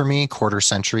time for me, quarter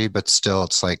century, but still,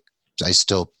 it's like I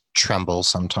still tremble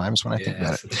sometimes when I think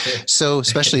about it. So,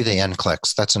 especially the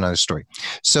NCLEX, that's another story.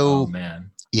 So,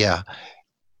 man. Yeah.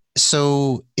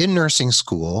 So in nursing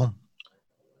school,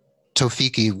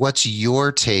 Tofiki, what's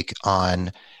your take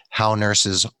on how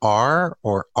nurses are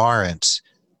or aren't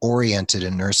oriented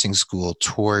in nursing school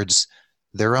towards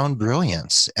their own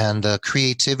brilliance and the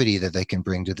creativity that they can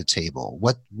bring to the table?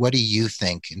 What do you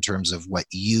think in terms of what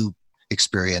you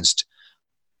experienced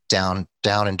down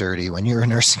and dirty when you were in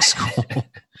nursing school?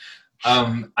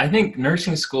 I think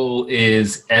nursing school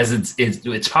is, as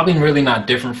it's probably really not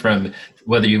different from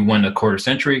whether you went a quarter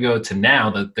century ago to now.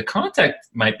 The content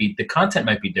might be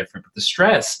different, but the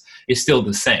stress is still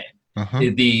the same. Uh-huh.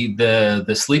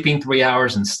 The sleeping 3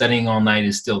 hours and studying all night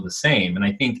is still the same. And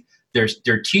I think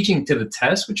they're teaching to the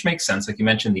test, which makes sense. Like you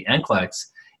mentioned, the NCLEX.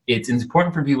 It's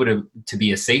important for people to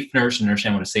be a safe nurse and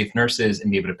understand what a safe nurse is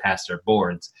and be able to pass their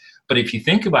boards. But if you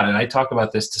think about it, I talk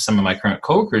about this to some of my current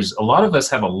coworkers, a lot of us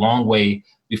have a long way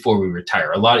before we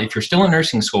retire. If you're still in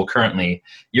nursing school currently,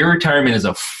 your retirement is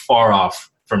a far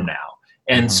off from now.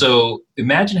 And so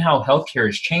imagine how healthcare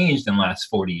has changed in the last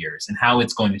 40 years and how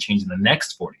it's going to change in the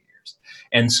next 40 years.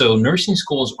 And so nursing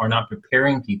schools are not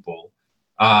preparing people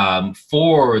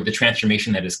for the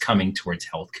transformation that is coming towards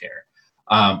healthcare.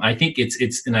 I think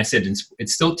and I said,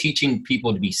 it's still teaching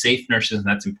people to be safe nurses, and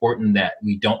that's important that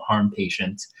we don't harm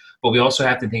patients. But we also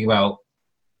have to think about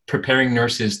preparing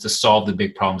nurses to solve the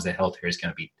big problems that healthcare is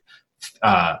going to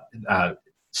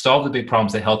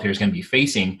be,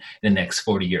 facing in the next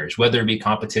 40 years, whether it be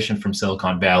competition from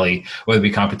Silicon Valley, whether it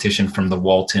be competition from the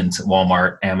Waltons,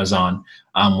 Walmart, Amazon,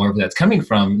 wherever that's coming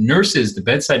from. Nurses, the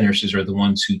bedside nurses, are the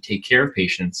ones who take care of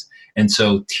patients. And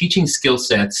so teaching skill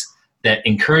sets that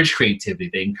encourage creativity,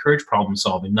 they encourage problem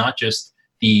solving, not just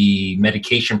the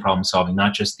medication problem solving,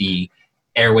 not just the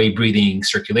airway, breathing,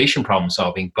 circulation problem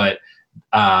solving, but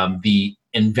the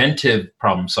inventive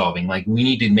problem solving. Like, we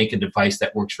need to make a device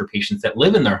that works for patients that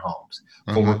live in their homes,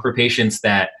 for patients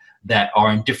that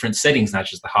are in different settings, not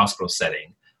just the hospital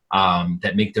setting,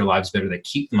 that make their lives better, that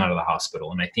keep them out of the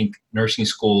hospital. And I think nursing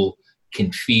school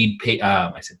can feed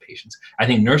patients. I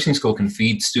think nursing school can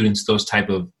feed students those type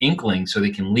of inklings so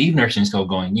they can leave nursing school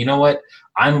going, you know what,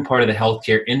 I'm a part of the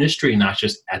healthcare industry, not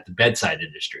just at the bedside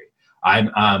industry. I'm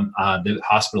the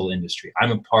hospital industry.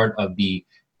 I'm a part of the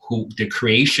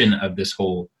creation of this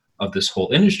whole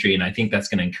industry. And I think that's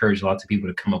going to encourage lots of people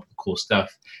to come up with cool stuff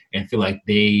and feel like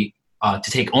they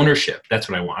to take ownership. That's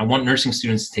what I want. I want nursing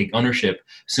students to take ownership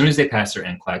as soon as they pass their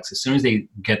NCLEX, as soon as they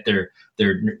get their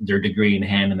degree in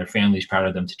hand and their family's proud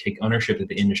of them, to take ownership of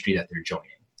the industry that they're joining.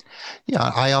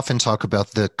 Yeah, I often talk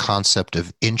about the concept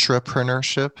of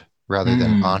intrapreneurship rather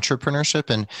than entrepreneurship.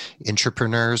 And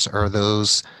entrepreneurs are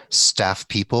those staff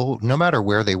people, no matter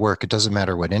where they work, it doesn't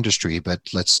matter what industry, but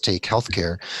let's take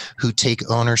healthcare, who take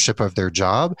ownership of their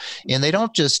job. And they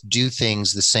don't just do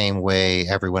things the same way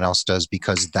everyone else does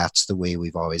because that's the way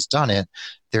we've always done it.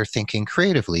 They're thinking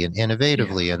creatively and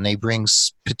innovatively, and they bring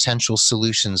potential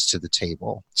solutions to the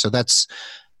table. So that's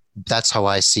how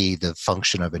I see the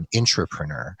function of an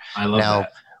intrapreneur. I love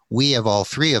that. We have, all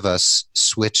three of us,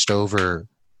 switched over.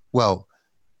 Well,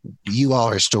 you all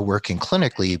are still working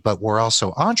clinically, but we're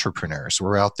also entrepreneurs.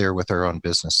 We're out there with our own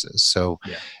businesses. So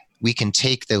we can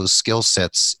take those skill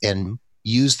sets and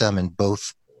use them in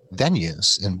both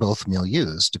venues, in both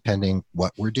milieus, depending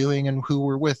what we're doing and who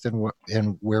we're with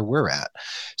and where we're at.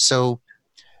 So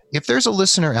if there's a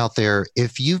listener out there,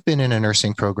 if you've been in a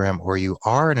nursing program or you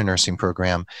are in a nursing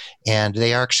program and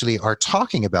they actually are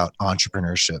talking about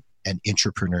entrepreneurship and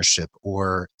intrapreneurship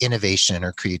or innovation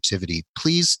or creativity,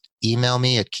 please email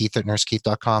me at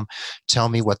keith@nursekeith.com. Tell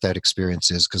me what that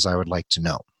experience is, because I would like to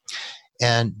know.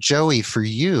 And Joey, for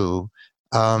you,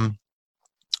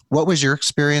 what was your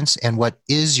experience and what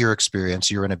is your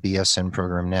experience? You're in a BSN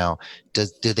program now. Do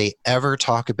they ever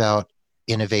talk about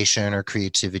innovation or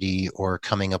creativity or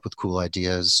coming up with cool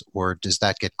ideas, or does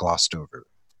that get glossed over?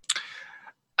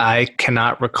 I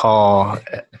cannot recall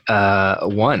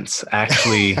once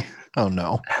actually oh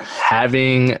no,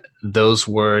 having those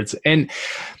words. And,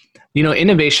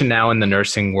 innovation now in the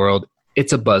nursing world,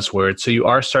 it's a buzzword. So you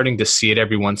are starting to see it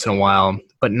every once in a while,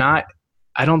 but not,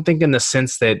 I don't think in the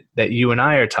sense that you and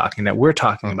I are talking, that we're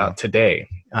talking about today.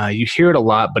 You hear it a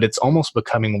lot, but it's almost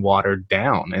becoming watered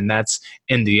down. And that's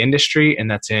in the industry, and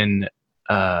that's in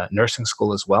nursing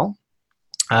school as well.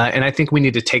 And I think we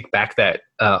need to take back that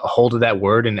hold of that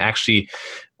word and actually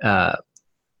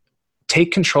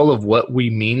take control of what we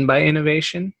mean by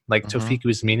innovation, like Tofiki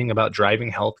was meaning about driving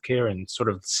healthcare and sort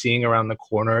of seeing around the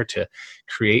corner to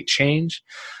create change.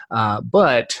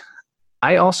 But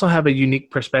I also have a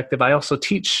unique perspective. I also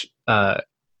teach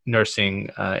nursing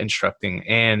instructing,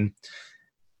 and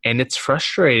it's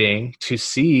frustrating to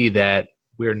see that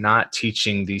we're not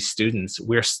teaching these students.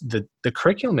 The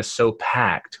curriculum is so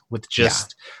packed with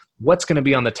just what's going to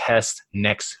be on the test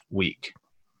next week.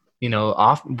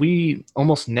 We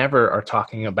almost never are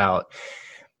talking about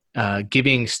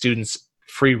giving students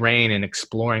free reign and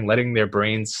exploring, letting their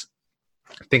brains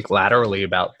think laterally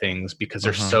about things because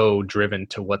they're so driven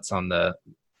to what's on the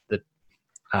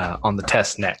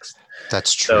test next.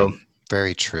 That's true. So,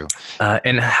 very true.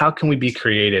 And how can we be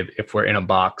creative if we're in a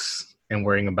box and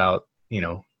worrying about,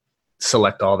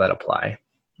 select all that apply?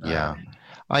 Yeah.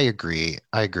 I agree.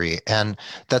 And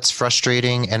that's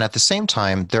frustrating. And at the same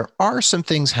time, there are some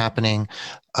things happening.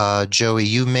 Joey,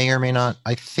 you may or may not,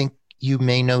 I think you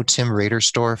may know Tim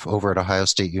Raderstorff over at Ohio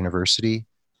State University,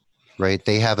 right?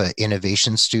 They have an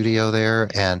innovation studio there,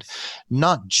 and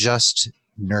not just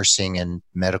nursing and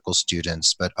medical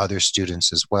students, but other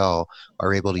students as well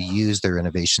are able to use their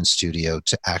innovation studio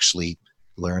to actually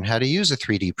learn how to use a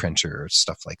 3D printer or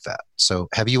stuff like that. So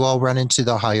have you all run into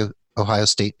the Ohio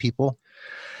State people?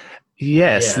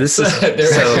 Yes, this is they're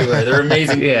everywhere. They're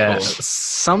amazing. Yeah,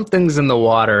 something's in the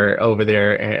water over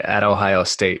there at Ohio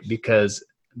State because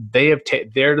they have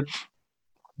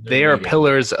they are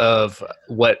pillars of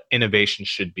what innovation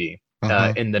should be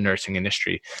in the nursing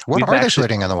industry. What are they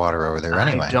putting in the water over there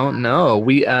anyway? I don't know.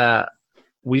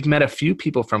 We've met a few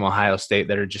people from Ohio State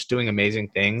that are just doing amazing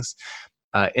things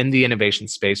in the innovation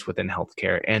space within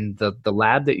healthcare, and the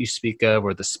lab that you speak of,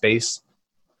 or the space.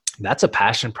 That's a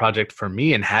passion project for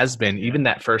me and has been. Even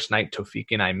that first night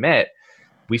Tofiki and I met,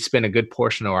 I spent a good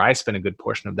portion of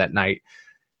that night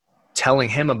telling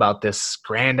him about this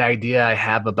grand idea I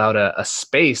have about a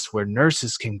space where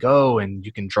nurses can go and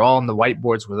you can draw on the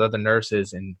whiteboards with other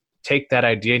nurses and take that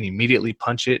idea and immediately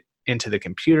punch it into the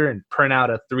computer and print out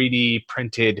a 3D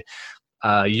printed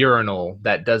urinal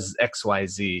that does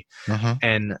XYZ.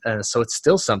 And so it's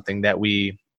still something that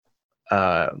we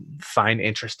find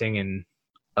interesting and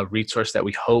a resource that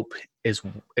we hope is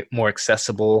more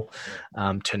accessible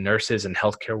to nurses and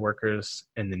healthcare workers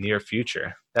in the near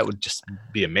future. That would just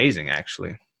be amazing,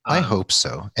 actually. I hope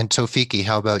so. And Tofiki,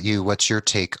 how about you? What's your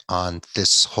take on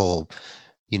this whole,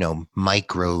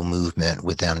 micro movement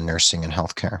within nursing and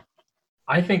healthcare?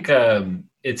 I think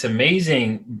it's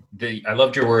amazing. I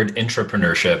loved your word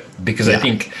entrepreneurship, because I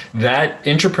think that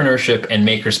entrepreneurship and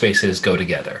makerspaces go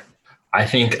together. I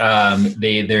think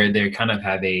they kind of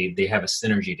have a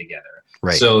synergy together.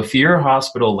 Right. So if you're a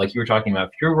hospital, like you were talking about,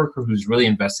 if you're a worker who's really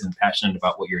invested and passionate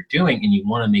about what you're doing and you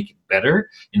want to make it better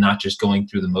and not just going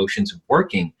through the motions of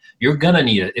working,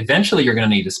 eventually you're going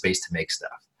to need a space to make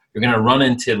stuff. You're going to run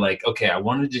into like, okay, I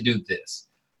wanted to do this,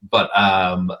 but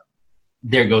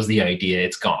there goes the idea,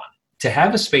 it's gone. To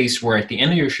have a space where at the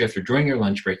end of your shift or during your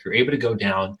lunch break, you're able to go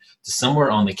down to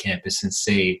somewhere on the campus and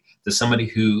say to somebody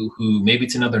who maybe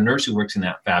it's another nurse who works in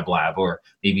that fab lab, or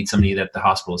maybe it's somebody that the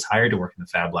hospital has hired to work in the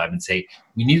fab lab, and say,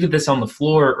 we needed this on the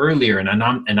floor earlier, and I'm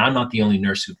not the only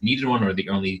nurse who needed one, or the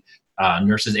only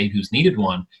nurse's aide who's needed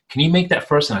one. Can you make that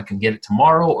first, and I can get it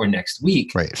tomorrow or next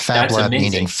week? Right. Fab lab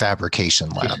meaning fabrication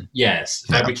lab. Yes.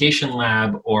 Fabrication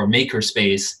lab or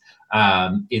makerspace.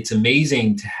 It's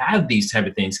amazing to have these type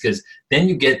of things, because then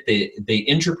you get the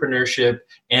entrepreneurship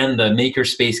and the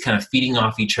makerspace kind of feeding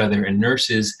off each other, and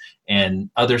nurses and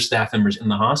other staff members in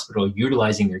the hospital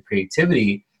utilizing their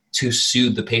creativity to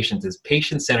soothe the patient. It's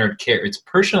patient-centered care. It's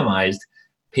personalized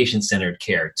patient-centered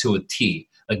care to a T.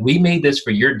 Like, we made this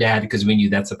for your dad because we knew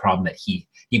that's the problem that he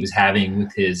was having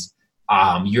with his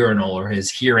urinal or his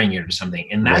hearing or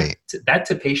something. And that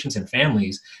to patients and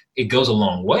families, it goes a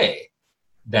long way.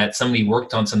 That somebody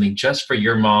worked on something just for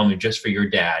your mom and just for your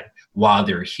dad while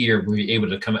they're here, we're able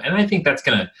to come. And I think that's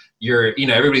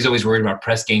everybody's always worried about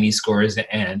Press Ganey scores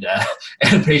and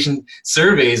patient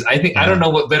surveys. I don't know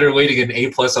what better way to get an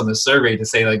A+ on the survey to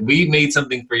say, like, we made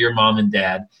something for your mom and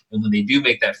dad. And when they do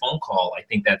make that phone call, I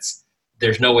think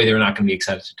there's no way they're not going to be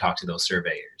excited to talk to those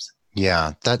surveyors.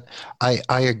 Yeah, that I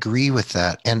agree with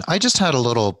that. And I just had a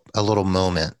little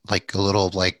moment, like a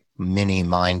little mini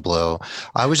mind blow.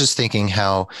 I was just thinking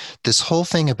how this whole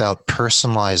thing about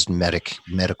personalized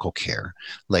medical care,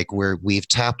 like where we've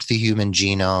tapped the human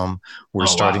genome, we're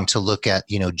starting to look at,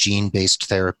 gene-based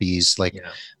therapies,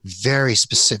 very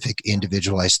specific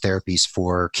individualized therapies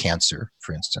for cancer,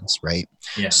 for instance, right?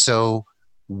 Yeah. So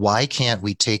why can't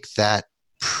we take that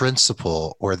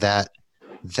principle or that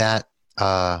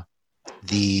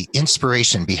the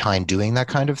inspiration behind doing that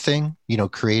kind of thing,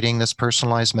 creating this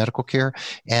personalized medical care,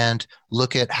 and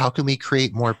look at how can we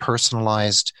create more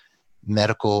personalized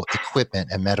medical equipment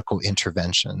and medical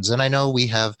interventions. And I know we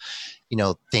have,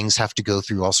 things have to go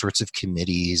through all sorts of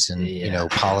committees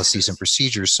and, policies and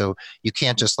procedures. So you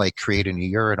can't just like create a new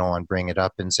urinal and bring it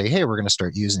up and say, hey, we're going to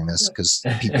start using this, because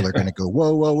people are going to go,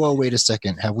 whoa, wait a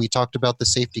second. Have we talked about the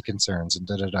safety concerns and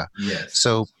da-da-da? Yes.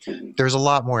 So there's a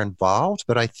lot more involved,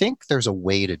 but I think there's a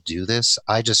way to do this.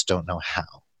 I just don't know how.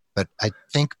 But I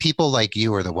think people like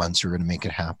you are the ones who are going to make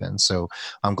it happen. So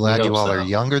I'm glad you all are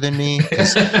younger than me,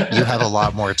 because you have a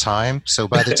lot more time. So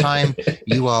by the time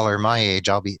you all are my age,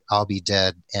 I'll be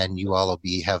dead, and you all will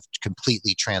have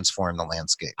completely transformed the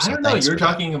landscape. So I don't know.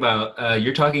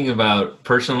 You're talking about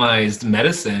personalized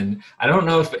medicine. I don't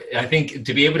know I think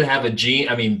to be able to have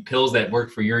pills that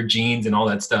work for your genes and all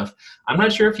that stuff. I'm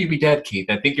not sure if you'd be dead, Keith.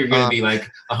 I think you're going to be like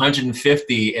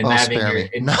 150 and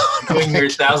doing your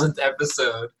 1000th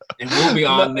episode, and we'll be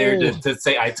on there to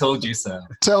say, I told you so.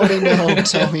 Tell me no,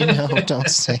 don't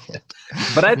say it.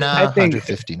 But I think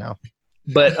 150 now.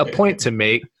 But a point to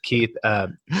make, Keith,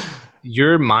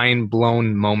 your mind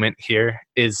blown moment here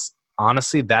is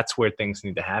honestly, that's where things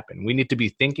need to happen. We need to be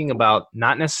thinking about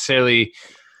not necessarily.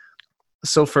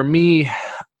 So for me,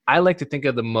 I like to think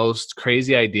of the most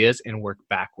crazy ideas and work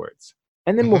backwards.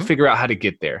 And then we'll figure out how to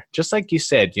get there. Just like you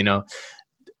said,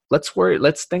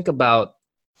 let's think about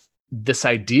this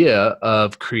idea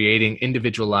of creating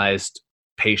individualized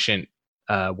patient,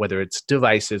 whether it's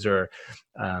devices or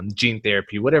gene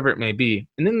therapy, whatever it may be.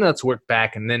 And then let's work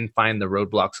back and then find the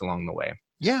roadblocks along the way.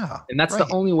 Yeah. And that's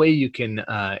the only way you can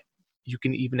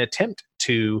even attempt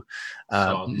to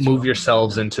move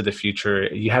yourselves into the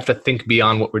future. You have to think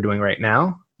beyond what we're doing right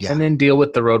now, and then deal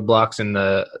with the roadblocks and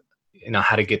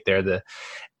how to get there. The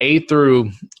A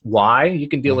through Y, you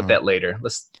can deal with that later.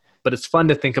 But it's fun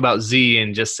to think about Z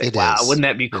and just say, wow, wouldn't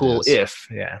that be cool if,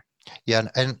 Yeah.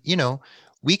 And,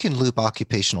 we can loop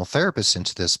occupational therapists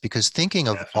into this, because thinking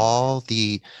of all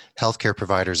the healthcare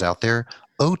providers out there,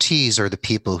 OTs are the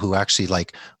people who actually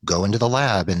like go into the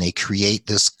lab and they create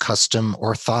this custom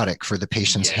orthotic for the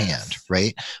patient's hand,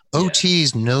 right?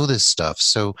 OTs know this stuff.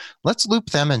 So let's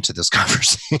loop them into this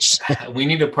conversation. We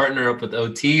need to partner up with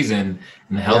OTs, and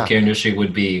the healthcare industry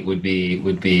would be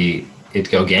it'd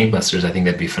go gangbusters. I think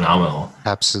that'd be phenomenal.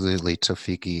 Absolutely,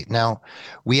 Tofiki. Now,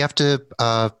 we have to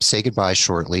say goodbye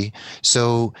shortly.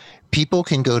 So people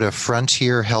can go to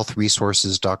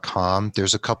frontierhealthresources.com.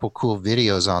 There's a couple cool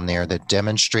videos on there that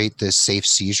demonstrate the safe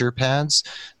seizure pads.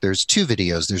 There's 2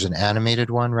 videos. There's an animated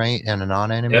one, right? And a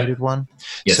non-animated one.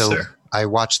 Yes, sir. I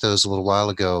watched those a little while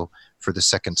ago for the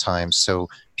second time. So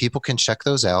people can check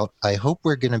those out. I hope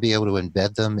we're going to be able to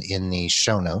embed them in the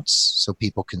show notes so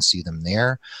people can see them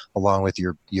there, along with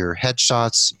your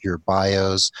headshots, your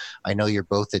bios. I know you're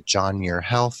both at John Muir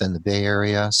Health in the Bay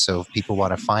Area. So if people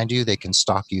want to find you, they can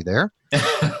stalk you there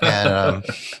and,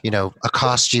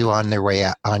 accost you on your way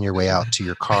out to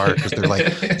your car, because they're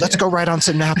like, let's go write on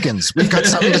some napkins. We've got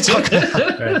something to talk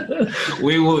about. Right.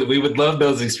 We would love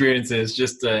those experiences.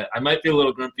 Just, I might be a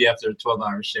little grumpy after a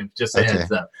 12-hour shift. Just a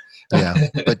heads up. Yeah,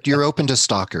 but you're open to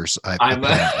stalkers. Okay,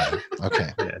 yeah,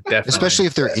 definitely. Especially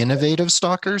if they're innovative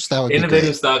stalkers. That would innovative be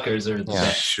great. Stalkers are the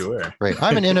best. Sure. Right,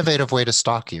 I'm an innovative way to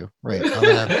stalk you. Right,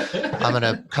 I'm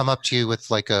gonna come up to you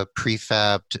with like a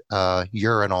prefabbed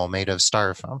urinal made of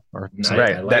styrofoam or something.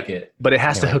 Right. I like it. But it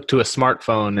has to hook to a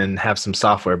smartphone and have some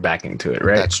software backing to it,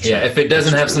 right? That's true. Yeah, if it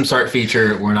doesn't have some smart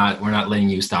feature, we're not letting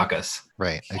you stalk us.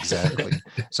 Right, exactly.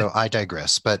 So I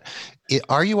digress. But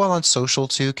are you all on social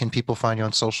too? Can people find you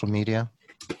on social media?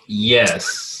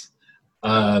 Yes.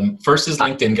 First is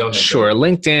LinkedIn. Go ahead. Sure.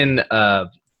 LinkedIn,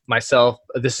 myself,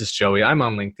 this is Joey. I'm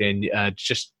on LinkedIn.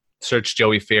 Just search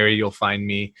Joey Ferry. You'll find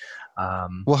me.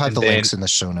 We'll have the links in the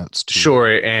show notes too.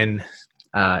 Sure. And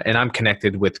I'm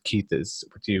connected with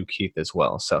you, Keith, as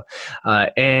well. So,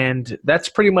 and that's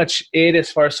pretty much it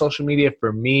as far as social media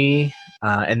for me.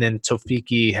 And then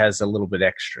Tofiki has a little bit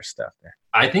extra stuff there.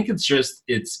 I think it's just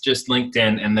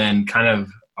LinkedIn, and then kind of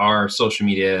our social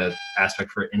media aspect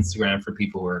for Instagram for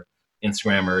people who are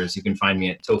Instagrammers. You can find me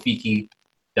at tofiki.g.s.rn.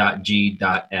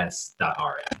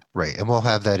 Right. And we'll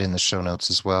have that in the show notes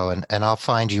as well. And I'll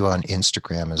find you on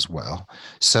Instagram as well.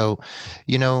 So,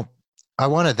 I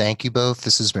want to thank you both.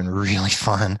 This has been really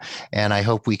fun. And I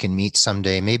hope we can meet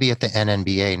someday, maybe at the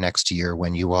NNBA next year,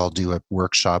 when you all do a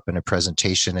workshop and a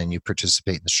presentation and you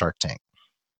participate in the Shark Tank.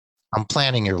 I'm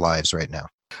planning your lives right now.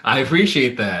 I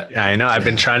appreciate that. Yeah, I know. I've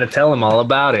been trying to tell them all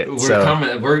about it. We're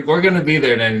coming. We're going to be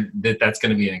there, and that's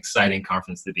going to be an exciting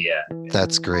conference to be at.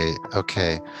 That's great.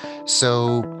 Okay.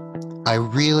 So I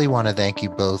really want to thank you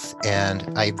both,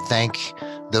 and I thank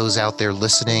those out there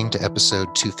listening to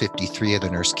episode 253 of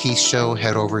the Nurse Keith Show.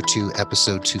 Head over to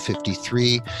episode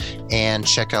 253 and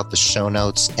check out the show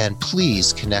notes, and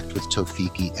please connect with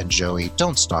Tofiki and Joey.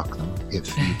 Don't stalk them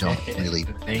if you don't really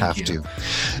have to.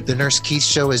 The Nurse Keith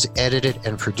Show is edited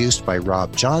and produced by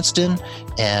Rob Johnston,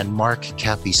 and Mark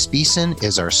Cappy-Speason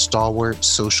is our stalwart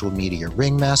social media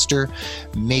ringmaster.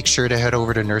 Make sure to head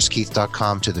over to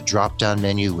nursekeith.com to the drop-down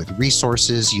menu with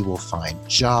resources. You will find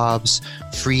jobs,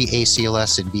 free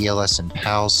ACLS and BLS and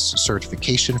PALS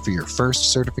certification for your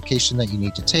first certification that you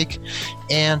need to take,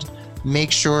 and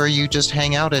make sure you just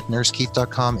hang out at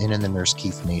nursekeith.com and in the Nurse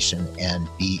Keith Nation and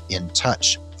be in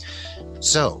touch.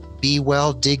 So be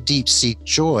well, dig deep, seek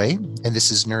joy, and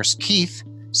this is Nurse Keith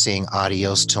saying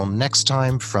adios till next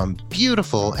time from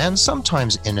beautiful and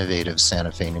sometimes innovative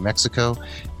Santa Fe, New Mexico,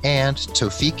 and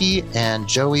Tofiki and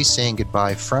Joey saying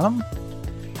goodbye from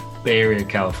Bay Area,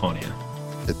 California.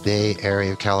 The Bay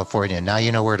Area of California. Now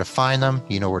you know where to find them,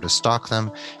 you know where to stalk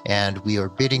them, and we are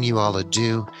bidding you all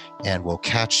adieu, and we'll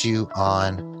catch you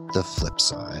on the flip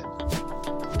side.